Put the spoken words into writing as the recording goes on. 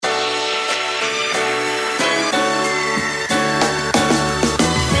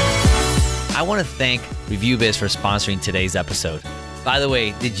I want to thank ReviewBiz for sponsoring today's episode. By the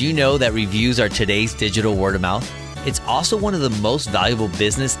way, did you know that reviews are today's digital word of mouth? It's also one of the most valuable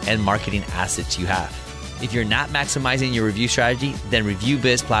business and marketing assets you have. If you're not maximizing your review strategy, then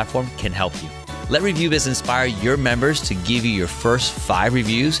ReviewBiz platform can help you. Let ReviewBiz inspire your members to give you your first 5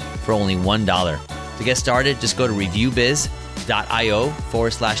 reviews for only $1. To get started, just go to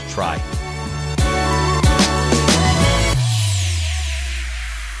reviewbiz.io/try.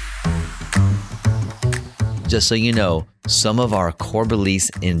 Just so you know, some of our core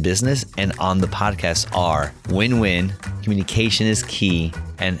beliefs in business and on the podcast are win-win, communication is key,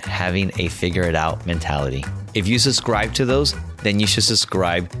 and having a figure it out mentality. If you subscribe to those, then you should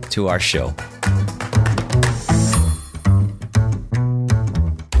subscribe to our show.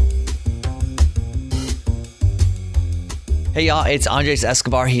 Hey y'all, it's Andres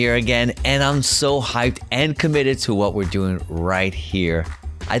Escobar here again, and I'm so hyped and committed to what we're doing right here.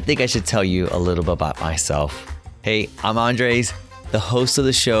 I think I should tell you a little bit about myself. Hey, I'm Andres, the host of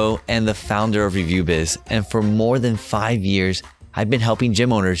the show and the founder of ReviewBiz. And for more than 5 years, I've been helping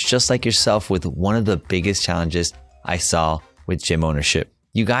gym owners just like yourself with one of the biggest challenges I saw with gym ownership.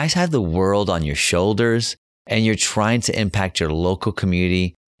 You guys have the world on your shoulders and you're trying to impact your local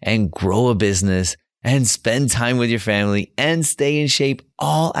community and grow a business and spend time with your family and stay in shape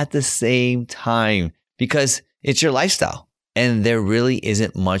all at the same time because it's your lifestyle. And there really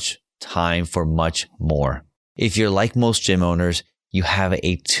isn't much time for much more. If you're like most gym owners, you have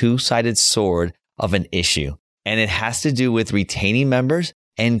a two-sided sword of an issue, and it has to do with retaining members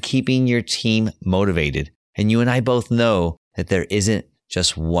and keeping your team motivated. And you and I both know that there isn't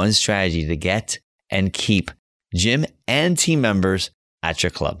just one strategy to get and keep gym and team members at your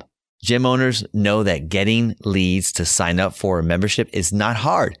club. Gym owners know that getting leads to sign up for a membership is not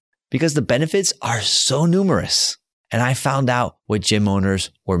hard because the benefits are so numerous. And I found out what gym owners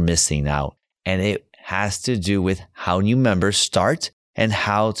were missing out. And it has to do with how new members start and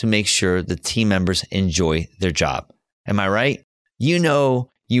how to make sure the team members enjoy their job. Am I right? You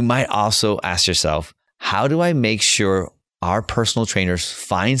know, you might also ask yourself, how do I make sure our personal trainers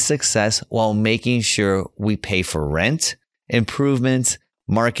find success while making sure we pay for rent, improvements,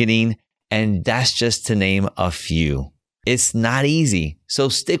 marketing, and that's just to name a few. It's not easy. So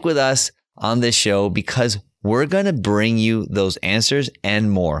stick with us on this show because we're going to bring you those answers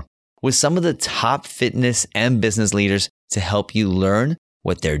and more with some of the top fitness and business leaders to help you learn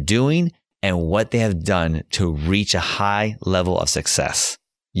what they're doing and what they have done to reach a high level of success.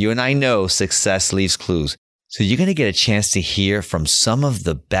 You and I know success leaves clues. So you're going to get a chance to hear from some of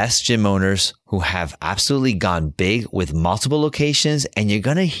the best gym owners who have absolutely gone big with multiple locations. And you're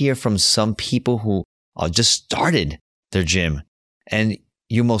going to hear from some people who just started their gym. And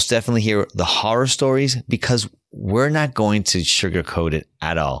you most definitely hear the horror stories because we're not going to sugarcoat it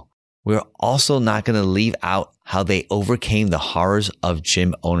at all. We're also not going to leave out how they overcame the horrors of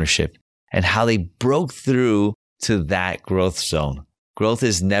gym ownership and how they broke through to that growth zone. Growth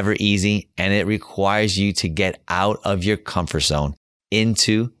is never easy and it requires you to get out of your comfort zone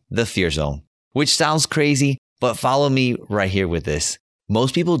into the fear zone, which sounds crazy, but follow me right here with this.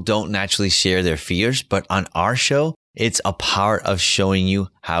 Most people don't naturally share their fears, but on our show, it's a part of showing you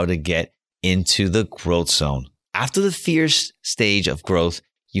how to get into the growth zone. After the fear stage of growth,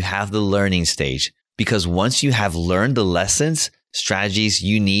 you have the learning stage because once you have learned the lessons, strategies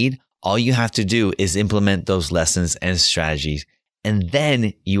you need, all you have to do is implement those lessons and strategies. And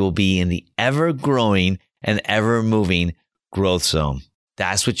then you will be in the ever growing and ever moving growth zone.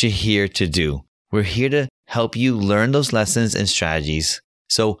 That's what you're here to do. We're here to help you learn those lessons and strategies.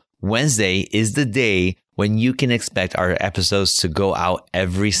 So Wednesday is the day when you can expect our episodes to go out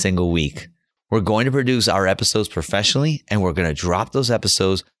every single week. We're going to produce our episodes professionally, and we're going to drop those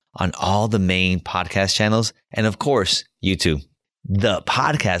episodes on all the main podcast channels and, of course, YouTube. The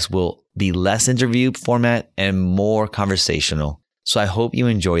podcast will be less interview format and more conversational. So I hope you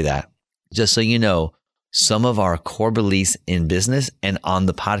enjoy that. Just so you know, some of our core beliefs in business and on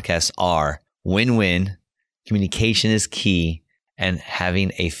the podcast are win-win, communication is key, and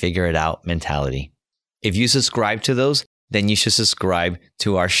having a figure it out mentality. If you subscribe to those, then you should subscribe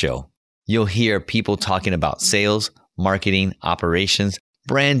to our show. You'll hear people talking about sales, marketing, operations,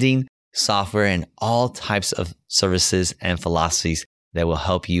 branding, software, and all types of services and philosophies that will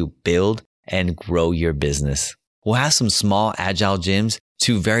help you build and grow your business. We'll have some small agile gyms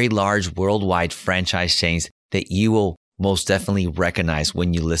to very large worldwide franchise chains that you will most definitely recognize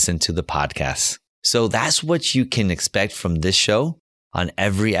when you listen to the podcast. So that's what you can expect from this show. On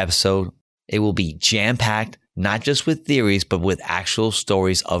every episode, it will be jam-packed, not just with theories, but with actual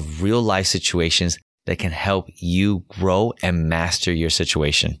stories of real life situations that can help you grow and master your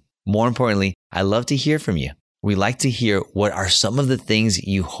situation. More importantly, I love to hear from you. We like to hear what are some of the things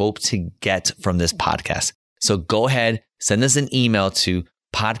you hope to get from this podcast. So go ahead, send us an email to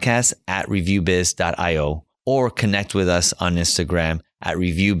podcast@reviewbiz.io or connect with us on Instagram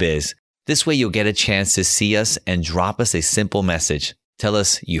 @reviewbiz. This way you'll get a chance to see us and drop us a simple message. Tell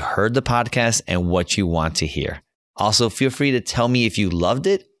us you heard the podcast and what you want to hear. Also, feel free to tell me if you loved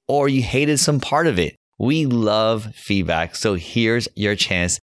it or you hated some part of it. We love feedback, so here's your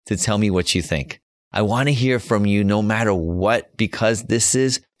chance to tell me what you think. I want to hear from you no matter what, because this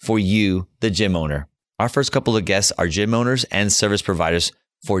is for you, the gym owner. Our first couple of guests are gym owners and service providers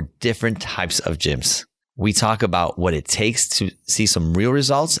for different types of gyms. We talk about what it takes to see some real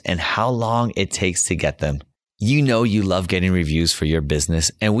results and how long it takes to get them. You know you love getting reviews for your business,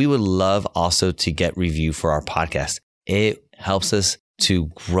 and we would love also to get review for our podcast. It helps us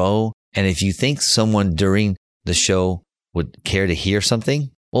to grow. And if you think someone during the show would care to hear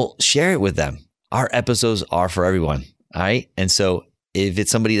something, well, share it with them. Our episodes are for everyone, all right? And so if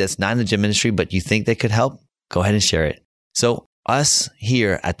it's somebody that's not in the gym industry, but you think they could help, go ahead and share it. So us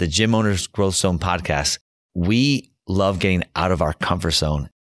here at the Gym Owners Growth Zone podcast, we love getting out of our comfort zone,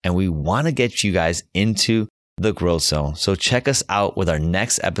 and we want to get you guys into the growth zone. So check us out with our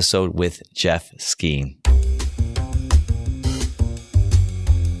next episode with Jeff Skeen.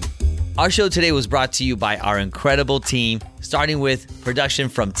 Our show today was brought to you by our incredible team, starting with production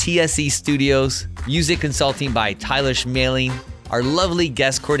from TSE Studios, music consulting by Tyler Schmeling, our lovely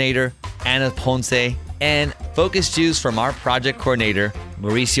guest coordinator, Ana Ponce, and focus juice from our project coordinator,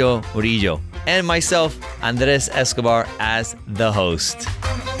 Mauricio Murillo, and myself, Andres Escobar, as the host.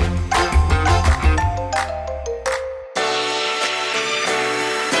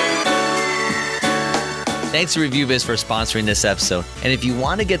 Thanks to ReviewBiz for sponsoring this episode. And if you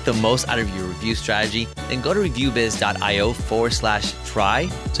want to get the most out of your review strategy, then go to reviewbiz.io/try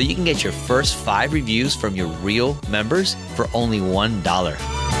so you can get your first 5 reviews from your real members for only $1.